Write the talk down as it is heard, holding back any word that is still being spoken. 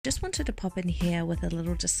Just wanted to pop in here with a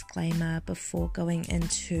little disclaimer before going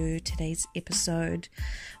into today's episode,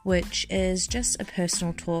 which is just a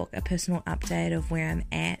personal talk, a personal update of where I'm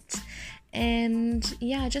at. And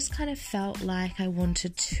yeah, I just kind of felt like I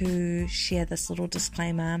wanted to share this little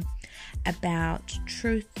disclaimer about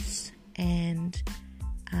truths and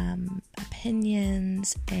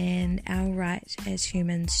opinions and our right as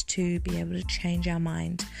humans to be able to change our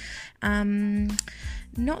mind.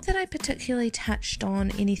 Not that I particularly touched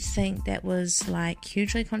on anything that was like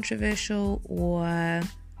hugely controversial or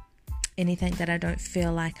anything that I don't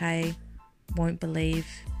feel like I won't believe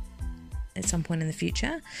at some point in the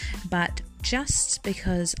future, but just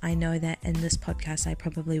because I know that in this podcast I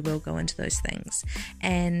probably will go into those things,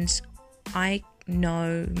 and I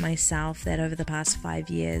know myself that over the past 5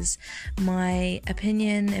 years my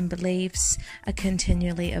opinion and beliefs are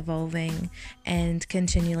continually evolving and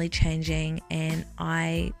continually changing, and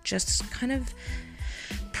I just kind of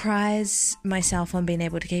prize myself on being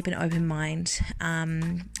able to keep an open mind,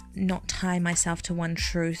 not tie myself to one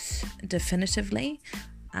truth definitively.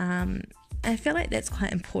 I feel like that's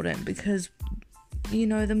quite important because, you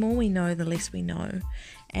know, the more we know, the less we know.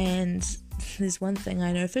 And there's one thing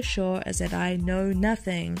I know for sure is that I know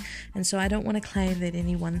nothing. And so I don't want to claim that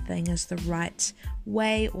any one thing is the right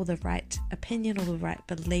way or the right opinion or the right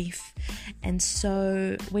belief. And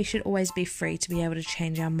so we should always be free to be able to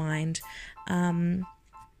change our mind. And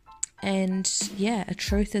yeah, a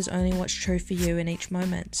truth is only what's true for you in each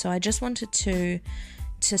moment. So I just wanted to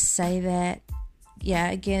say that,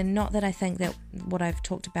 yeah, again, not that I think that what I've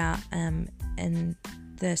talked about in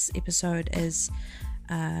this episode is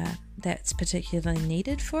that's particularly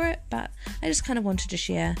needed for it, but I just kind of wanted to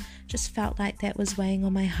share. Just felt like that was weighing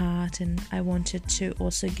on my heart, and I wanted to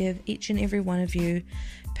also give each and every one of you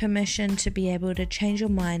permission to be able to change your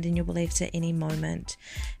mind and your beliefs at any moment,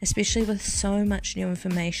 especially with so much new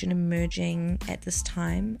information emerging at this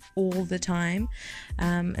time, all the time.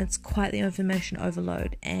 It's quite the information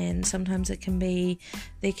overload, and sometimes there can be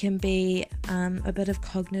a bit of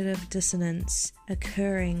cognitive dissonance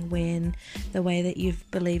occurring when the way that you've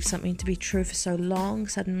believed something to be true for so long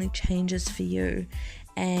suddenly changes for you.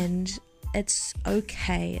 And it's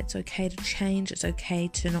okay to change, it's okay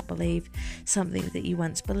to not believe something that you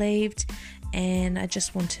once believed, and I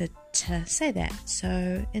just wanted to say that.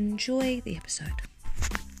 So enjoy the episode.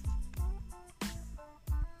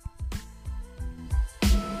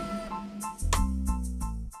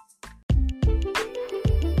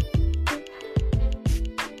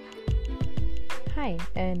 Hi,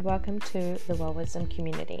 and welcome to the Well Wisdom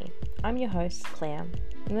Community. I'm your host, Claire,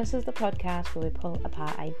 and this is the podcast where we pull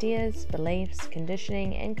apart ideas, beliefs,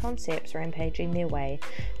 conditioning, and concepts rampaging their way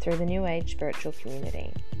through the New Age spiritual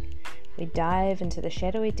community. We dive into the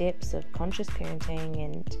shadowy depths of conscious parenting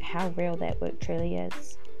and how real that work truly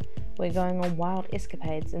is. We're going on wild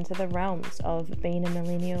escapades into the realms of being a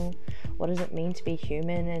millennial. What does it mean to be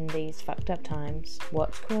human in these fucked up times?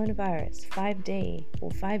 What's coronavirus, 5D, or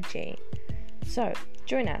 5G? So,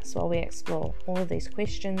 join us while we explore all of these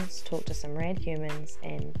questions, talk to some rad humans,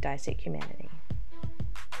 and dissect humanity.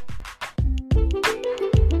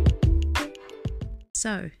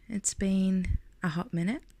 So, it's been a hot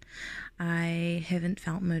minute. I haven't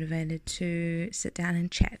felt motivated to sit down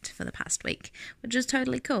and chat for the past week, which is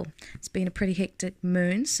totally cool. It's been a pretty hectic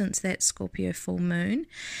moon since that Scorpio full moon,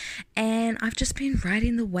 and I've just been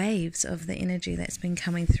riding the waves of the energy that's been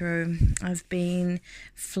coming through. I've been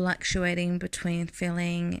fluctuating between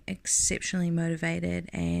feeling exceptionally motivated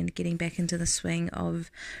and getting back into the swing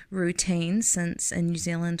of routine, since in New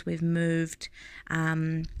Zealand we've moved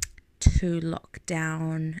to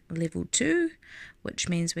lockdown level 2, which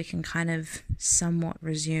means we can kind of somewhat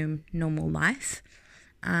resume normal life,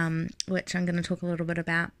 which I'm going to talk a little bit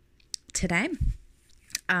about today.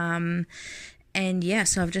 And yeah,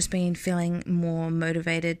 so I've just been feeling more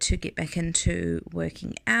motivated to get back into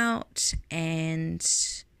working out, and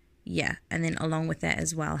yeah, and then along with that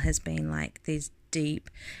as well has been like these deep,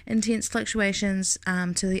 intense fluctuations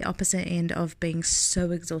to the opposite end of being so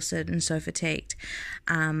exhausted and so fatigued.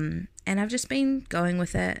 And I've just been going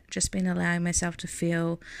with it, just been allowing myself to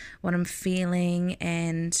feel what I'm feeling,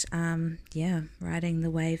 and riding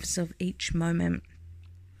the waves of each moment.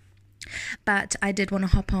 But I did want to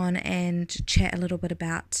hop on and chat a little bit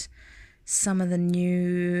about some of the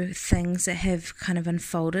new things that have kind of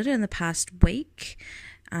unfolded in the past week,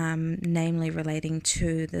 namely relating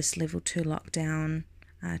to this level 2 lockdown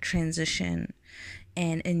transition.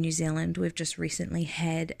 And in New Zealand, we've just recently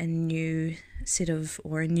had a new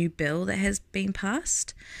bill that has been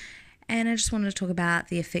passed. And I just wanted to talk about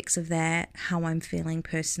the effects of that, how I'm feeling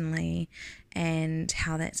personally, and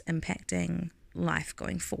how that's impacting life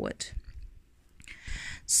going forward.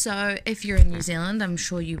 So if you're in New Zealand, I'm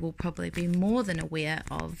sure you will probably be more than aware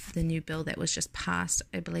of the new bill that was just passed.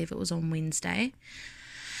 I believe it was on Wednesday,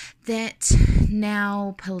 that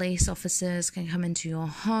now police officers can come into your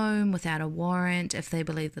home without a warrant if they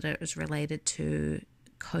believe that it is related to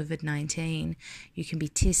COVID-19. You can be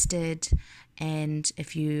tested, and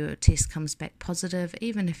if your test comes back positive,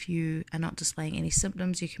 even if you are not displaying any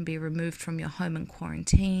symptoms, you can be removed from your home and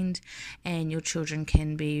quarantined, and your children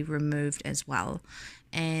can be removed as well.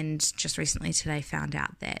 And just recently today found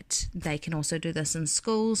out that they can also do this in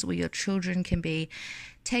schools, where your children can be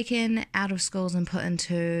taken out of schools and put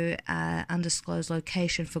into an undisclosed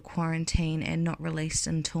location for quarantine and not released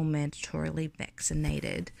until mandatorily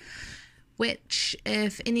vaccinated. Which,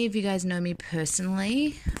 if any of you guys know me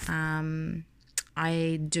personally,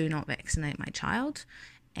 I do not vaccinate my child,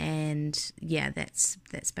 and yeah, that's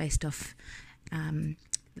based off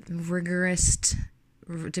rigorous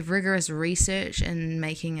research and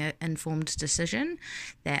making an informed decision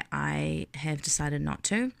that I have decided not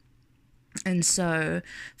to. And so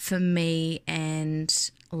for me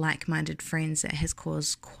and like-minded friends, it has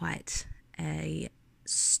caused quite a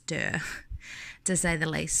stir, to say the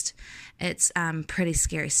least. It's pretty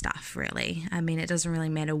scary stuff, really. I mean, it doesn't really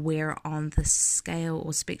matter where on the scale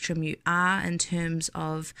or spectrum you are in terms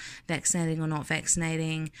of vaccinating or not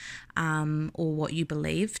vaccinating, or what you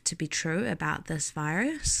believe to be true about this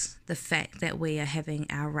virus. The fact that we are having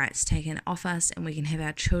our rights taken off us and we can have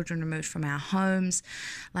our children removed from our homes.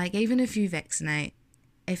 Like, even if you vaccinate,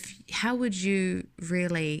 how would you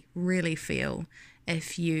really, really feel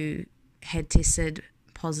if you had tested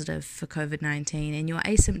positive for COVID-19 and you're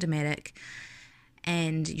asymptomatic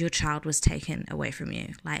and your child was taken away from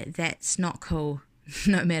you? Like, that's not cool,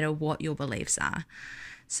 no matter what your beliefs are.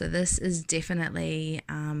 So this is definitely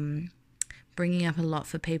bringing up a lot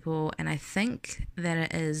for people, and I think that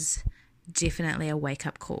it is definitely a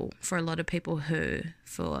wake-up call for a lot of people who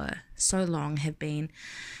for so long have been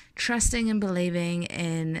trusting and believing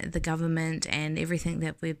in the government and everything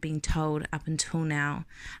that we've been told up until now,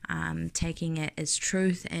 taking it as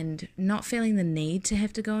truth and not feeling the need to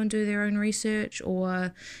have to go and do their own research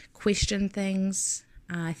or question things.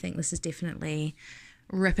 I think this is definitely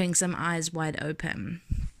ripping some eyes wide open.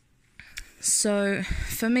 So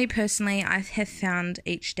for me personally, I have found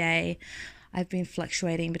each day I've been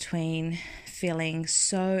fluctuating between feeling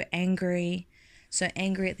so angry at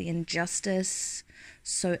the injustice,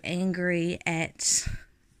 so angry at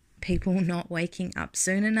people not waking up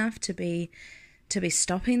soon enough to be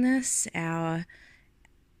stopping this. Our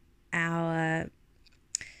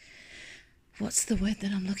what's the word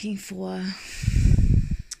that I'm looking for?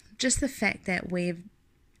 Just the fact that we've,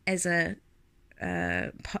 as a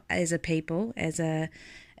people, as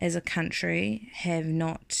a country, have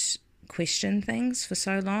not questioned things for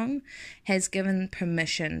so long, has given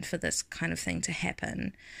permission for this kind of thing to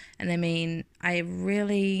happen. And I mean, I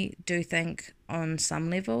really do think on some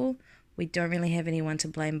level we don't really have anyone to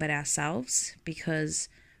blame but ourselves, because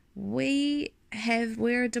we're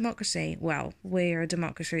a democracy. Well, we're a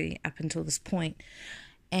democracy up until this point,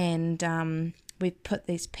 and we've put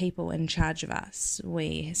these people in charge of us.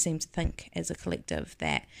 We seem to think as a collective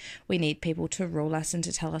that we need people to rule us and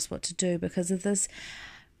to tell us what to do because of this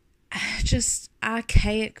just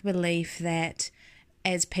archaic belief that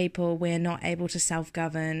as people we're not able to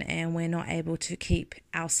self-govern and we're not able to keep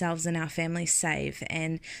ourselves and our families safe,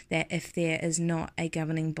 and that if there is not a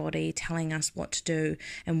governing body telling us what to do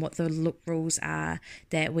and what the rules are,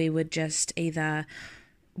 that we would just either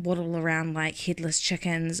waddle around like headless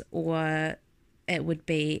chickens or it would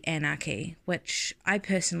be anarchy, which I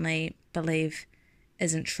personally believe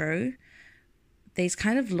isn't true. These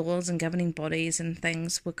kind of laws and governing bodies and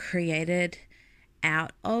things were created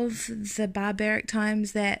out of the barbaric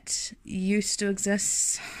times that used to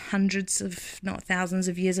exist hundreds of, not thousands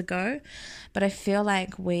of years ago. But I feel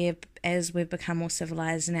like as we've become more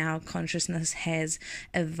civilized and our consciousness has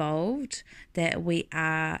evolved, that we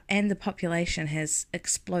are, and the population has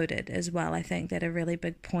exploded as well. I think that a really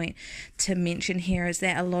big point to mention here is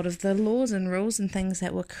that a lot of the laws and rules and things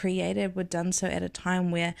that were created were done so at a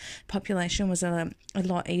time where population was a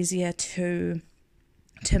lot easier to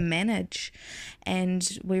manage,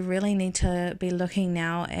 and we really need to be looking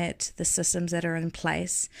now at the systems that are in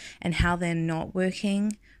place and how they're not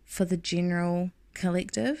working for the general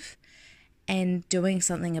collective and doing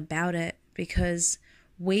something about it, because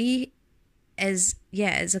we as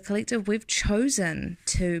a collective, we've chosen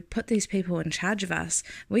to put these people in charge of us.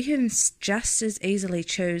 We can just as easily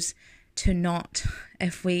choose to not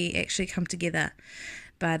if we actually come together,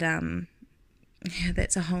 but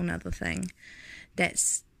that's a whole nother thing.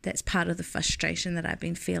 That's that's part of the frustration that I've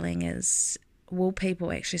been feeling is, will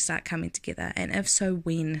people actually start coming together? And if so,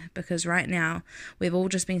 when? Because right now we've all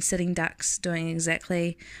just been sitting ducks, doing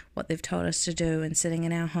exactly what they've told us to do and sitting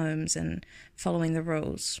in our homes and following the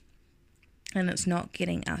rules. And it's not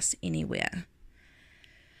getting us anywhere.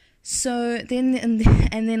 So then,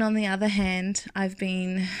 and then on the other hand, I've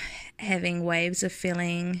been having waves of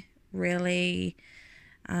feeling really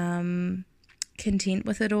content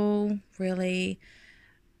with it all, really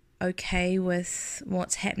okay with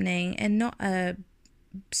what's happening, and not a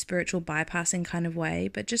spiritual bypassing kind of way,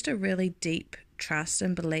 but just a really deep trust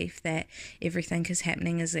and belief that everything is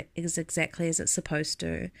happening is exactly as it's supposed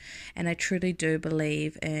to. And I truly do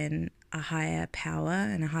believe in a higher power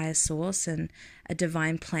and a higher source and a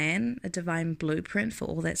divine plan, a divine blueprint for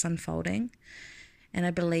all that's unfolding. And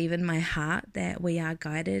I believe in my heart that we are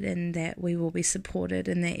guided and that we will be supported,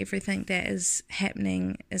 and that everything that is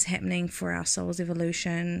happening for our soul's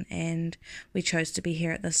evolution. And we chose to be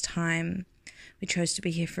here at this time. We chose to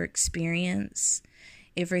be here for experience.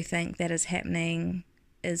 Everything that is happening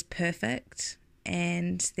is perfect,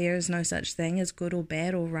 and there is no such thing as good or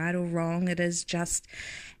bad or right or wrong. It is just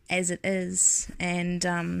as it is. And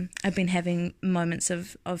I've been having moments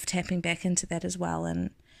of tapping back into that as well,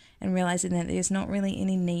 and realizing that there's not really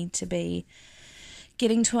any need to be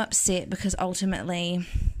getting too upset, because ultimately,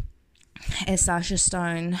 as Sasha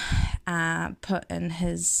Stone put in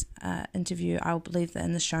his interview, I'll leave that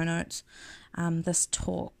in the show notes, this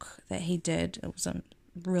talk that he did, it was a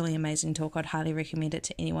really amazing talk. I'd highly recommend it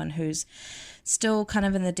to anyone who's still kind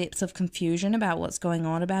of in the depths of confusion about what's going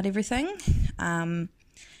on about everything.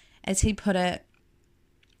 As he put it,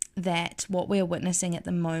 that what we're witnessing at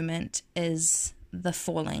the moment is the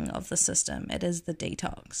falling of the system. It is the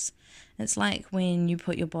detox. It's like when you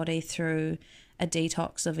put your body through a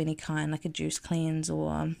detox of any kind, like a juice cleanse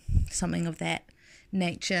or something of that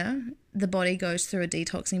nature. The body goes through a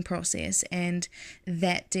detoxing process, and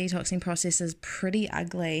that detoxing process is pretty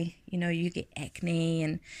ugly. You know, you get acne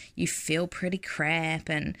and you feel pretty crap,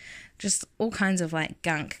 and just all kinds of like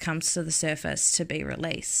gunk comes to the surface to be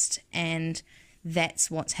released. And that's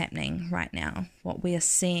what's happening right now. What we are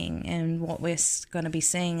seeing and what we're going to be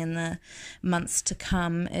seeing in the months to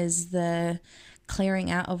come is the clearing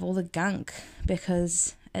out of all the gunk,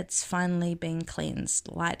 because it's finally been cleansed.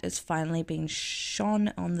 Light is finally being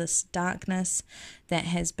shone on this darkness that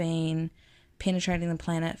has been penetrating the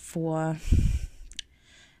planet for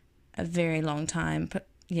a very long time. But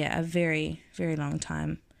yeah, a very, very long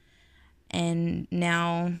time. And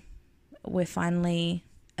now we're finally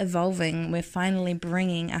evolving. We're finally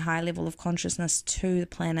bringing a high level of consciousness to the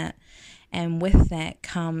planet, and with that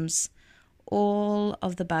comes all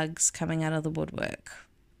of the bugs coming out of the woodwork.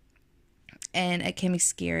 And it can be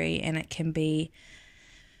scary, and it can be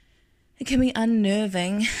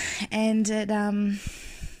unnerving, and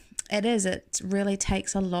it really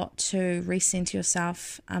takes a lot to recenter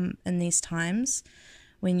yourself in these times,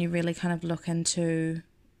 when you really kind of look into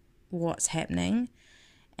what's happening.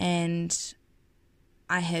 And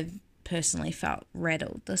I have personally felt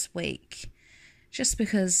rattled this week, just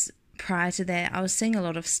because prior to that I was seeing a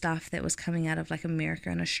lot of stuff that was coming out of like America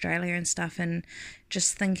and Australia and stuff, and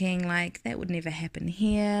just thinking like that would never happen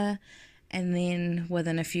here. And then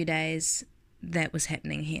within a few days that was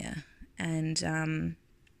happening here, and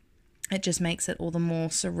it just makes it all the more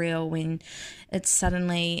surreal when it's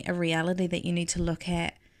suddenly a reality that you need to look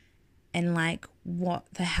at, and like, what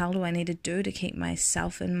the hell do I need to do to keep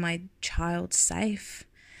myself and my child safe?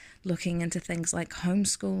 Looking into things like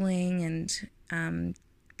homeschooling and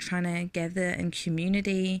trying to gather in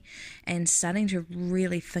community, and starting to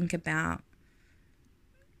really think about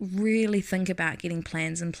getting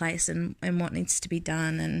plans in place and what needs to be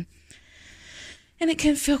done, and it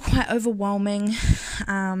can feel quite overwhelming.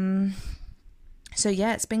 So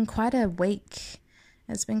yeah, it's been quite a week.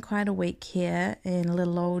 It's been quite a week here in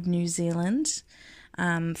little old New Zealand.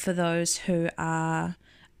 For those who are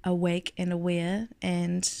awake and aware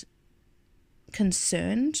and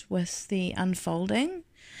concerned with the unfolding,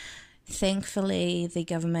 thankfully the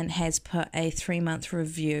government has put a 3-month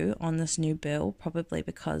review on this new bill, probably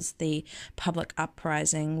because the public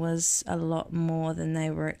uprising was a lot more than they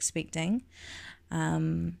were expecting.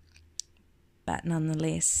 But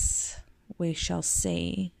nonetheless, we shall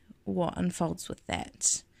see what unfolds with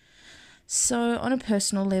that. So on a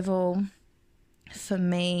personal level, for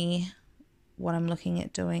me, what I'm looking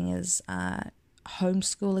at doing is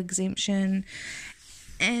homeschool exemption.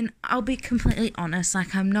 And I'll be completely honest,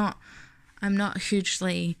 like I'm not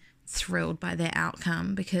hugely thrilled by that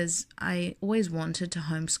outcome, because I always wanted to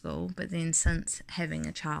homeschool, but then since having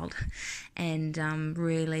a child and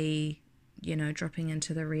really dropping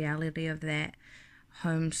into the reality of that,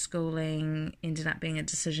 homeschooling ended up being a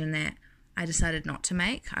decision that I decided not to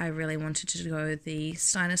make. I really wanted to go the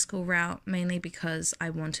Steiner School route, mainly because I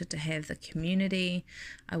wanted to have the community.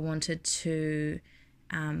 I wanted to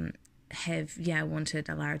I wanted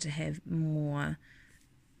Alara to have more,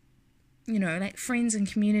 like friends and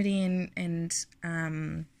community and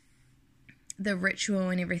the ritual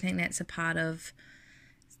and everything that's a part of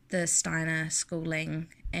the Steiner schooling.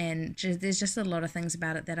 And there's just a lot of things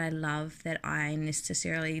about it that I love that I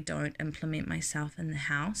necessarily don't implement myself in the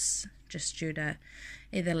house, just due to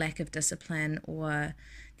either lack of discipline or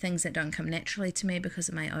things that don't come naturally to me because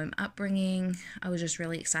of my own upbringing. I was just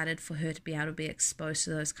really excited for her to be able to be exposed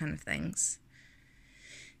to those kind of things.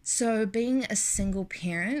 So being a single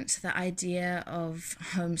parent, the idea of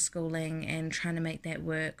homeschooling and trying to make that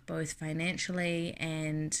work both financially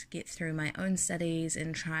and get through my own studies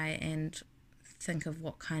and try and think of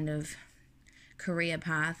what kind of career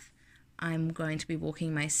path I'm going to be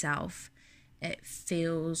walking myself, it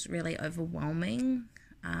feels really overwhelming.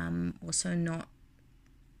 Also not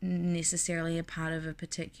necessarily a part of a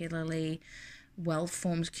particularly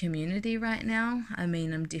well-formed community right now. I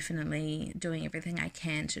mean, I'm definitely doing everything I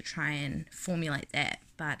can to try and formulate that,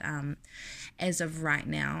 but as of right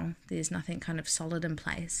now, there's nothing kind of solid in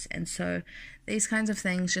place. And so these kinds of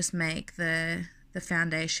things just make the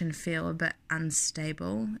foundation feel a bit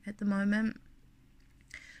unstable at the moment,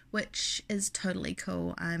 which is totally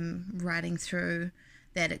cool. I'm riding through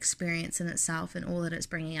that experience in itself and all that it's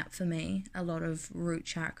bringing up for me. A lot of root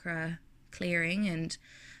chakra clearing and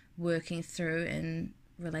working through and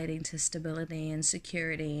relating to stability and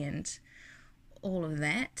security and all of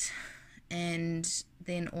that. And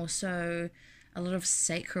then also a lot of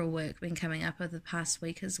sacral work been coming up over the past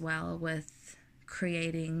week as well, with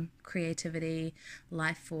creativity,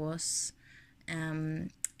 life force,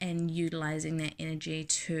 and utilizing that energy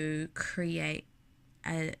to create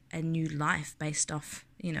a new life based off,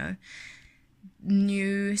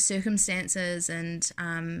 new circumstances and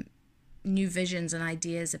new visions and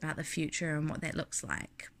ideas about the future and what that looks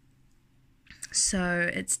like. So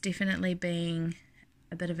it's definitely being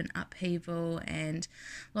a bit of an upheaval and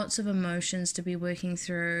lots of emotions to be working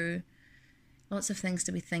through, lots of things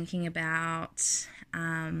to be thinking about.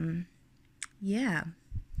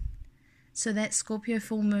 So that Scorpio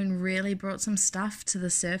full moon really brought some stuff to the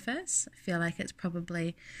surface. I feel like it's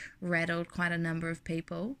probably rattled quite a number of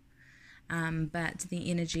people. But the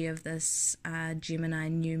energy of this Gemini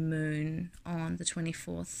new moon on the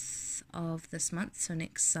 24th of this month, so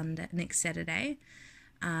next Saturday,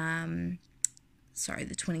 the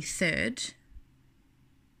 23rd,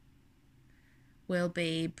 will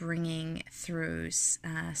be bringing through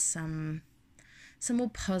some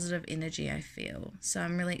more positive energy, I feel. So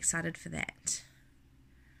I'm really excited for that.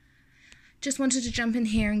 Just wanted to jump in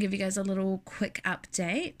here and give you guys a little quick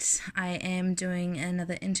update. I am doing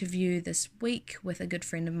another interview this week with a good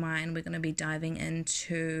friend of mine. We're going to be diving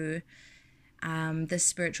into this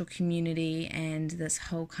spiritual community and this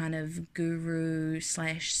whole kind of guru /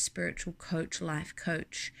 spiritual coach, life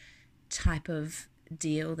coach type of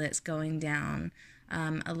deal that's going down.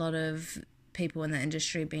 A lot of people in the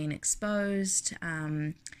industry being exposed,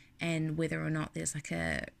 and whether or not there's like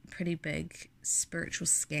a pretty big spiritual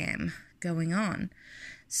scam going on.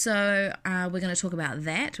 So we're going to talk about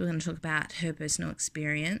that. We're going to talk about her personal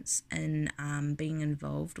experience in being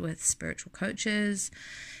involved with spiritual coaches,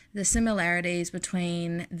 the similarities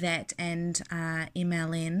between that and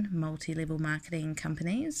MLM, multi-level marketing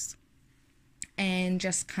companies, and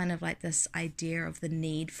just kind of like this idea of the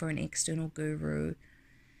need for an external guru.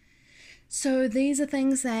 So these are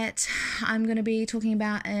things that I'm going to be talking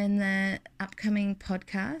about in the upcoming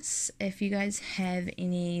podcasts. If you guys have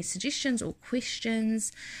any suggestions or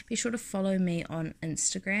questions, be sure to follow me on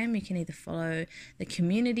Instagram. You can either follow the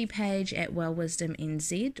community page at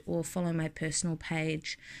WellWisdomNZ or follow my personal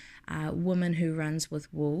page, Woman Who Runs With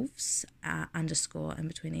Wolves, _ in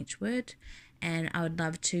between each word. And I would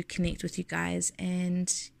love to connect with you guys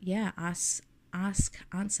and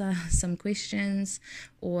answer some questions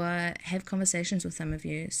or have conversations with some of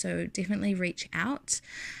you. So definitely reach out.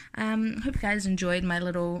 Hope you guys enjoyed my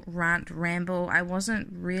little ramble. I wasn't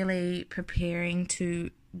really preparing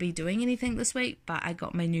to be doing anything this week, but I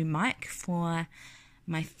got my new mic for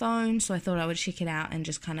my phone, so I thought I would check it out and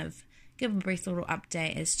just kind of give a brief little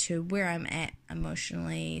update as to where I'm at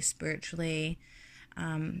emotionally, spiritually,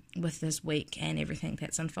 with this week and everything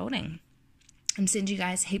that's unfolding. I'm sending you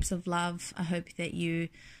guys heaps of love. I hope that you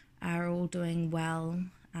are all doing well.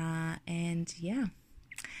 And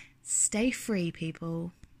stay free,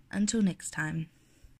 people. Until next time.